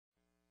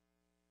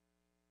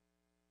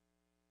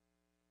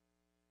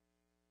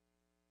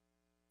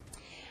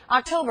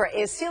October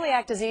is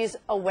Celiac Disease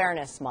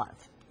Awareness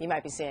Month. You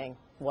might be saying,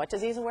 what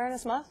Disease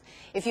Awareness Month?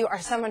 If you are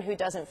someone who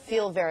doesn't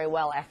feel very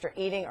well after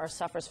eating or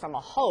suffers from a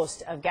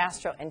host of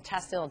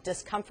gastrointestinal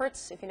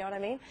discomforts, if you know what I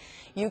mean,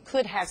 you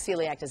could have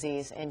celiac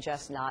disease and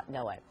just not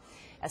know it.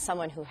 As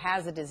someone who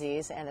has the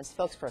disease and a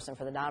spokesperson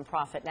for the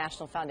nonprofit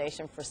National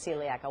Foundation for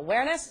Celiac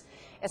Awareness,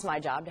 it's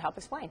my job to help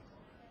explain.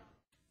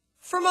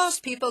 For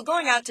most people,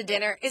 going out to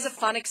dinner is a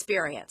fun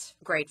experience.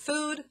 Great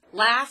food,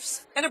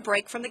 laughs, and a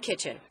break from the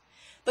kitchen.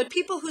 But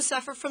people who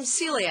suffer from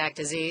celiac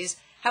disease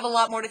have a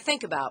lot more to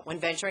think about when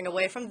venturing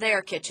away from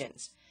their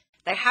kitchens.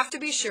 They have to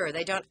be sure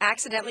they don't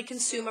accidentally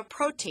consume a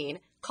protein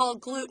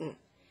called gluten.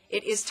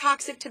 It is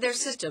toxic to their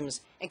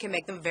systems and can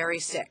make them very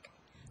sick.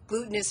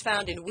 Gluten is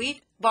found in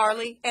wheat,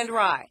 barley, and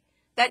rye.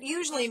 That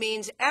usually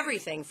means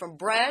everything from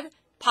bread,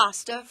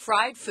 pasta,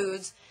 fried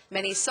foods,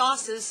 many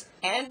sauces,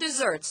 and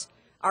desserts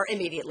are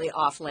immediately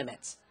off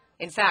limits.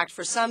 In fact,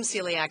 for some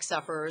celiac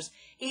sufferers,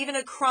 even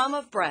a crumb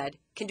of bread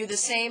can do the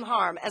same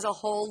harm as a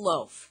whole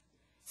loaf.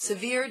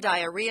 Severe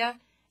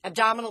diarrhea,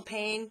 abdominal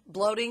pain,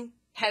 bloating,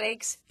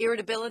 headaches,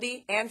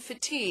 irritability, and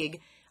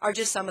fatigue are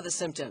just some of the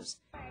symptoms.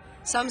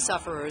 Some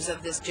sufferers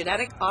of this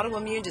genetic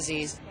autoimmune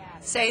disease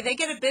say they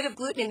get a bit of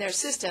gluten in their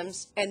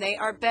systems and they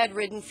are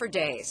bedridden for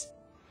days.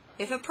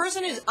 If a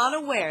person is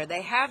unaware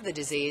they have the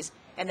disease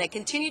and they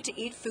continue to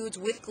eat foods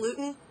with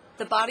gluten,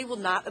 the body will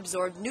not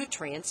absorb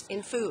nutrients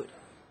in food.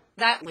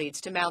 That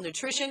leads to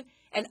malnutrition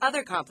and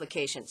other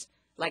complications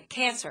like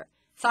cancer,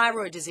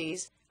 thyroid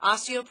disease,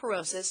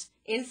 osteoporosis,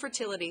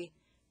 infertility,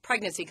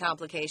 pregnancy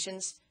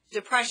complications,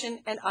 depression,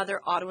 and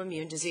other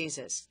autoimmune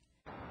diseases.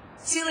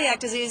 Celiac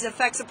disease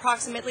affects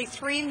approximately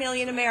 3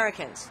 million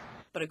Americans,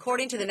 but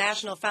according to the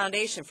National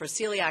Foundation for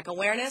Celiac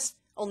Awareness,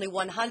 only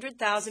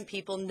 100,000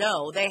 people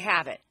know they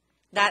have it.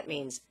 That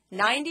means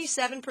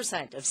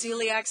 97% of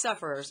celiac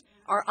sufferers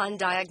are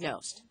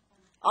undiagnosed.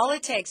 All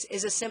it takes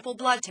is a simple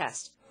blood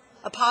test.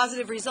 A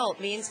positive result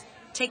means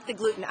take the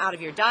gluten out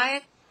of your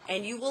diet,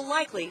 and you will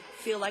likely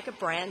feel like a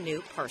brand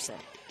new person.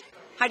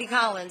 Heidi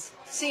Collins,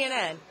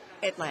 CNN,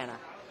 Atlanta.